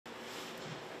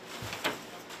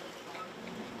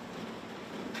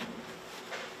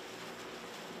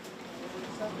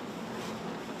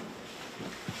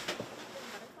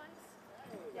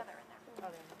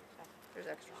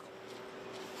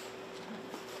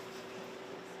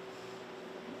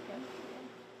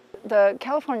The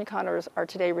California condors are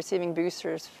today receiving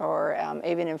boosters for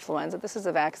avian influenza. This is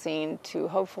a vaccine to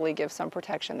hopefully give some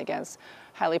protection against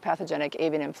highly pathogenic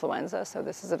avian influenza. So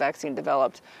this is a vaccine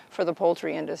developed for the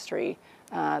poultry industry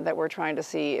that we're trying to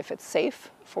see if it's safe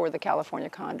for the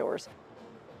California condors.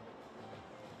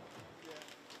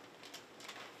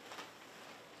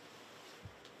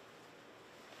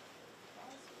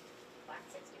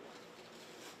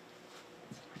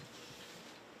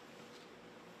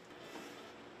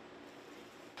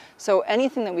 So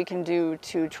anything that we can do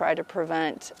to try to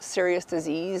prevent serious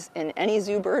disease in any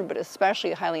zoo bird, but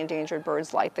especially highly endangered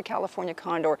birds like the California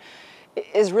condor,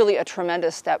 is really a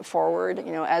tremendous step forward.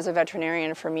 You know, as a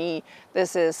veterinarian, for me,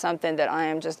 this is something that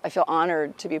I feel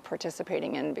honored to be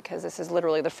participating in, because this is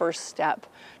literally the first step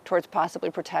towards possibly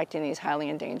protecting these highly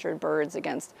endangered birds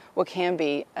against what can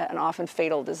be an often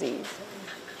fatal disease.